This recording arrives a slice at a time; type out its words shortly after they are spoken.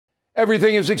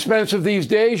Everything is expensive these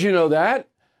days, you know that.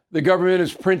 The government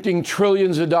is printing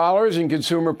trillions of dollars and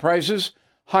consumer prices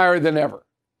higher than ever.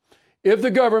 If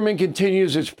the government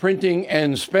continues its printing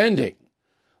and spending,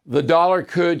 the dollar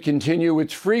could continue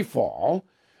its free fall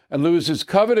and lose its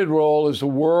coveted role as the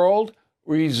world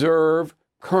reserve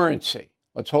currency.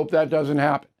 Let's hope that doesn't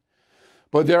happen.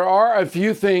 But there are a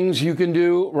few things you can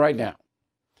do right now.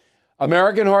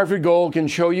 American Hartford Gold can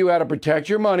show you how to protect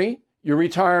your money, your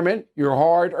retirement, your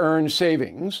hard-earned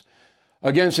savings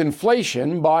against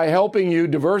inflation by helping you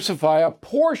diversify a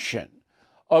portion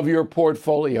of your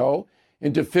portfolio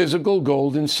into physical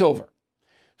gold and silver.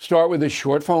 Start with a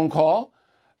short phone call,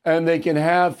 and they can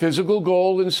have physical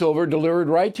gold and silver delivered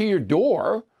right to your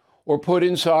door or put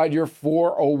inside your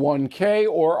 401k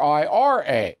or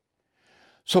IRA.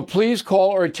 So please call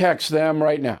or text them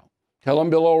right now. Tell them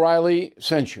Bill O'Reilly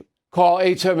sent you. Call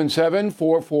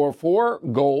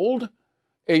 877-444-GOLD,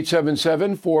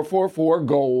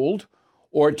 877-444-GOLD,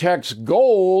 or text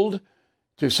GOLD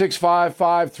to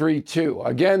 65532.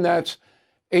 Again, that's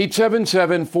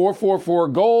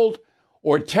 877-444-GOLD,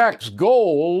 or text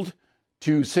GOLD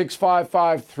to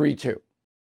 65532.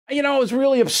 You know, it was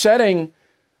really upsetting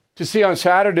to see on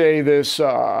Saturday this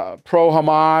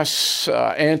pro-Hamas,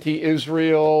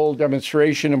 anti-Israel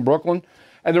demonstration in Brooklyn.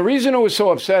 And the reason it was so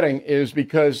upsetting is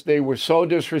because they were so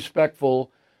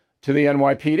disrespectful to the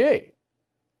NYPD.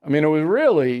 I mean, it was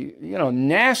really,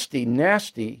 nasty,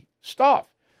 nasty stuff.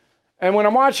 And when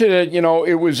I'm watching it,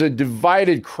 it was a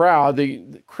divided crowd.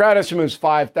 The crowd estimate was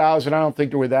 5,000. I don't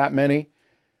think there were that many.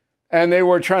 And they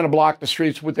were trying to block the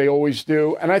streets, what they always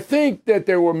do. And I think that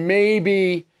there were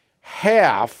maybe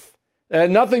half that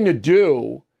had nothing to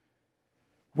do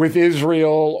with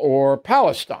Israel or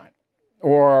Palestine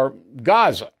or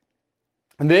Gaza.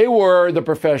 And they were the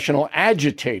professional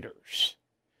agitators.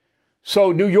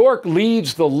 So New York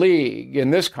leads the league in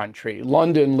this country.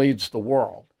 London leads the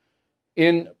world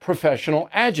in professional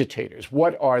agitators.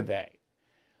 What are they?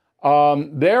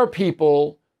 They're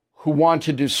people who want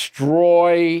to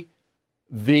destroy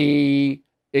the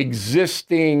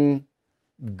existing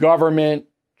government,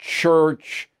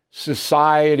 church,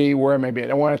 society, where it may be.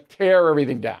 They want to tear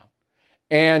everything down.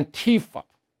 Antifa.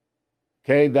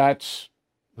 Okay, that's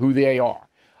who they are.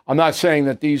 I'm not saying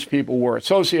that these people were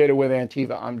associated with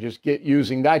Antifa. I'm just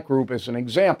using that group as an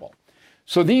example.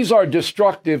 So these are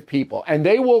destructive people, and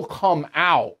they will come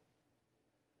out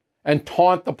and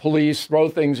taunt the police, throw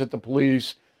things at the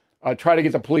police, try to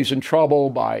get the police in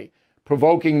trouble by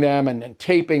provoking them and then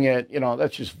taping it.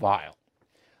 That's just vile.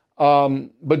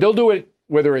 But they'll do it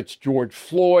whether it's George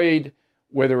Floyd,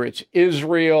 whether it's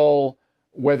Israel,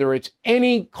 whether it's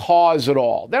any cause at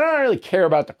all. They don't really care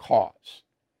about the cause.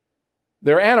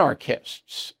 They're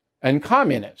anarchists and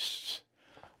communists.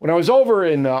 When I was over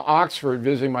in Oxford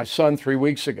visiting my son 3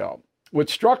 weeks ago, what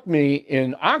struck me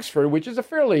in Oxford, which is a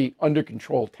fairly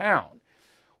under-control town,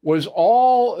 was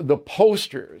all the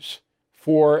posters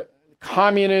for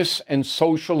communist and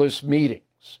socialist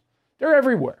meetings. They're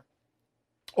everywhere,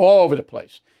 all over the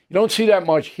place. You don't see that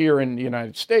much here in the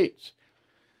United States.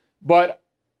 But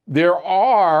there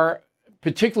are,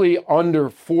 particularly under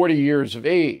 40 years of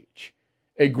age,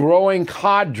 a growing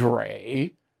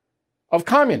cadre of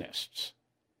communists.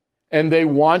 And they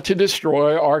want to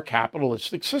destroy our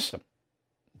capitalistic system.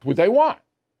 That's what they want.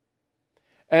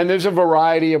 And there's a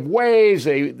variety of ways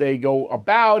they go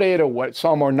about it, or what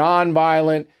some are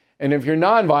nonviolent. And if you're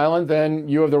nonviolent, then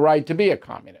you have the right to be a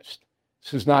communist.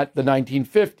 This is not the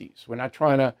 1950s. We're not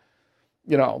trying to,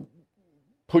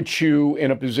 put you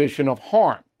in a position of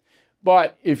harm.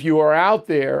 But if you are out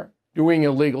there doing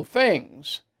illegal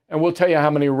things, and we'll tell you how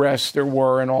many arrests there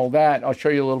were and all that. I'll show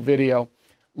you a little video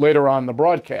later on in the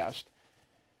broadcast.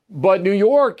 But New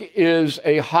York is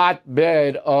a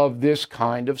hotbed of this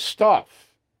kind of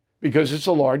stuff because it's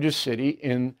the largest city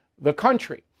in the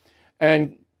country.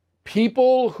 And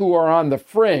people who are on the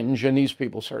fringe, and these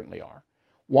people certainly are,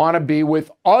 want to be with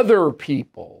other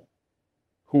people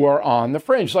who are on the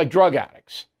fringe, like drug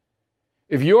addicts.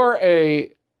 If you're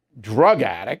a drug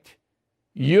addict,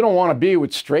 you don't want to be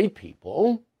with straight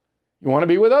people. You want to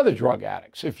be with other drug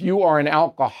addicts. If you are an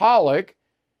alcoholic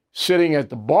sitting at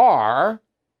the bar,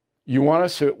 you want to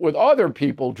sit with other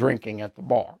people drinking at the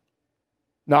bar.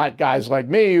 Not guys like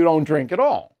me who don't drink at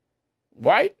all,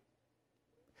 right?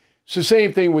 It's the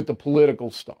same thing with the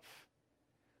political stuff.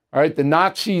 All right, the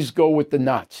Nazis go with the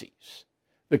Nazis.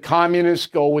 The communists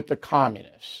go with the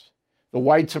communists. The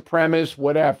white supremacists,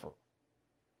 whatever.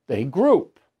 They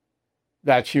group.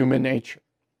 That's human nature.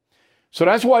 So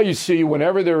that's why you see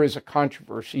whenever there is a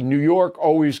controversy, New York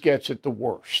always gets it the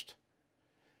worst.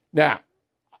 Now,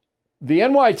 the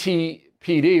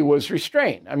PD was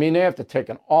restraint. I mean, they have to take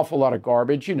an awful lot of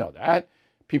garbage. You know that.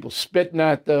 People spitting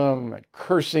at them and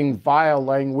cursing vile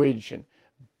language and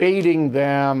baiting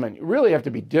them. And you really have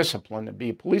to be disciplined to be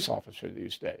a police officer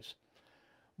these days.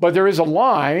 But there is a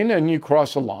line, and you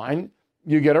cross a line,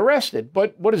 you get arrested.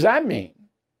 But what does that mean?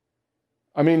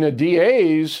 I mean, the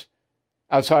DAs,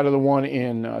 outside of the one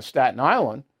in Staten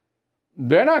Island,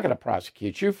 they're not going to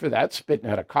prosecute you for that, spitting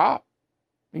at a cop.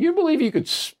 You believe you could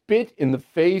spit in the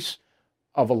face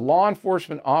of a law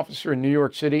enforcement officer in New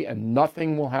York City and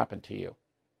nothing will happen to you?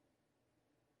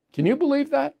 Can you believe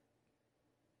that?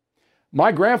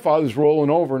 My grandfather's rolling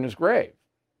over in his grave.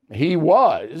 He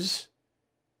was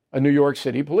a New York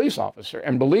City police officer.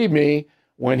 And believe me,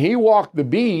 when he walked the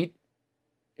beat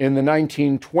in the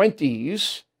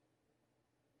 1920s,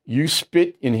 you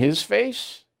spit in his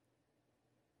face,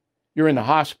 you're in the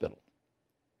hospital.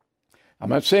 I'm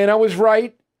not saying I was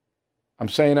right. I'm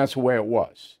saying that's the way it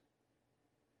was.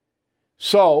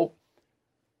 So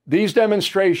these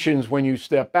demonstrations, when you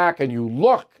step back and you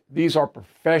look, these are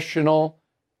professional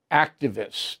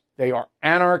activists. They are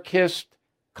anarchists,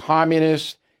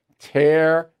 communists,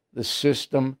 tear the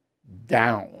system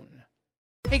down.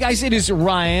 Hey guys, it is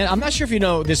Ryan. I'm not sure if you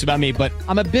know this about me, but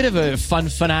I'm a bit of a fun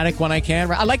fanatic when I can.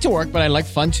 I like to work, but I like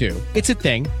fun too. It's a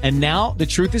thing. And now the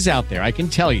truth is out there. I can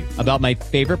tell you about my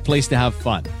favorite place to have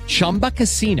fun. Chumba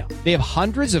Casino. They have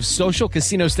hundreds of social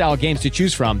casino style games to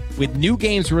choose from with new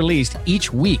games released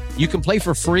each week. You can play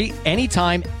for free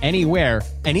anytime, anywhere.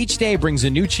 And each day brings a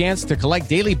new chance to collect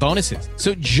daily bonuses.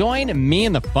 So join me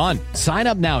in the fun. Sign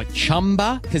up now at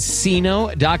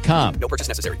ChumbaCasino.com. No purchase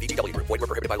necessary. VGW Group. Void where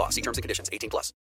prohibited by law. See terms and conditions. 18+.